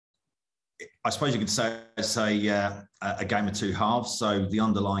I suppose you could say it's a game of two halves. So the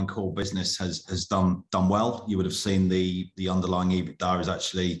underlying core business has done well. You would have seen the underlying EBITDA is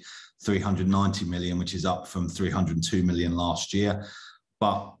actually 390 million, which is up from 302 million last year.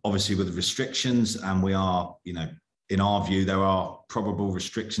 But obviously with the restrictions, and we are, in our view, there are probable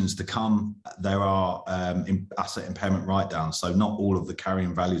restrictions to come. There are asset impairment write-downs. So not all of the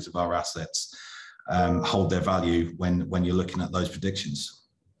carrying values of our assets hold their value when you're looking at those predictions.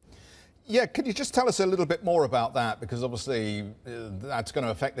 Yeah, could you just tell us a little bit more about that? Because obviously that's going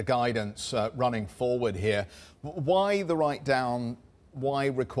to affect the guidance running forward here. Why the write-down? Why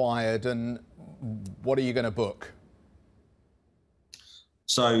required? And what are you going to book?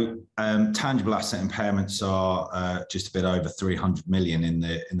 So tangible asset impairments are just a bit over 300 million in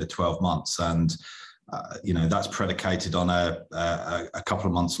the 12 months, and that's predicated on a couple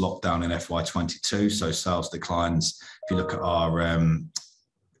of months lockdown in FY22. So sales declines. If you look at our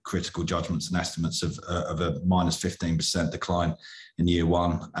critical judgments and estimates of a minus 15% decline in year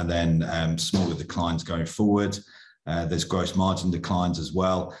one, and then smaller declines going forward. There's gross margin declines as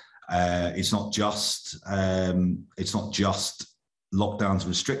well. It's not just lockdowns and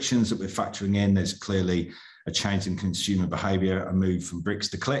restrictions that we're factoring in. There's clearly a change in consumer behaviour, a move from bricks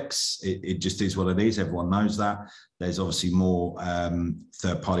to clicks. It just is what it is. Everyone knows that. There's obviously more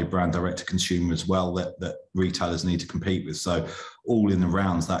third-party brand direct-to-consumer as well that retailers need to compete with. So all in the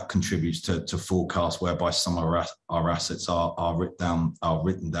rounds, that contributes to forecast whereby some of our assets are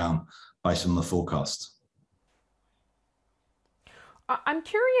written down based on the forecast. I'm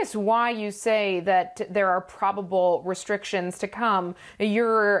curious why you say that there are probable restrictions to come.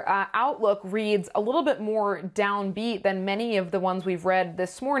 Your outlook reads a little bit more downbeat than many of the ones we've read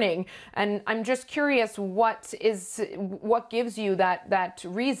this morning. And I'm just curious, what gives you that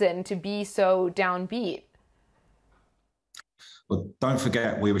reason to be so downbeat? Well, don't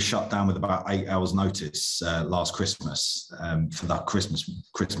forget we were shut down with about 8 hours notice last Christmas for that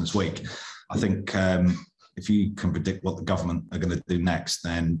Christmas week. I think if you can predict what the government are going to do next,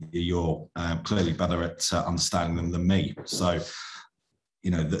 then you're clearly better at understanding them than me. So,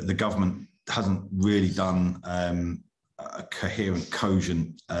 the government hasn't really done a coherent,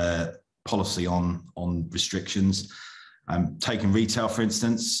 cogent policy on restrictions. Taking retail, for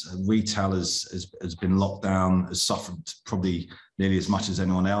instance, retail has been locked down, has suffered probably nearly as much as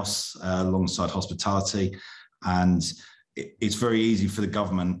anyone else, alongside hospitality. And it's very easy for the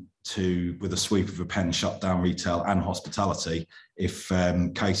government to, with a sweep of a pen, shut down retail and hospitality if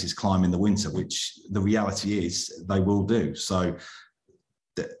cases climb in the winter, which the reality is they will do. So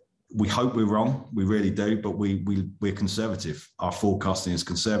we hope we're wrong, we really do, but we're conservative. Our forecasting is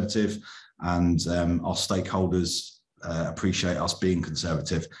conservative, and our stakeholders appreciate us being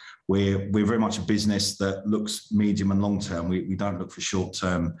conservative. We're very much a business that looks medium and long term. We don't look for short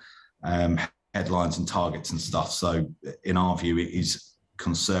term headlines and targets and stuff. So in our view, it is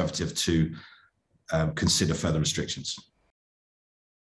conservative to consider further restrictions.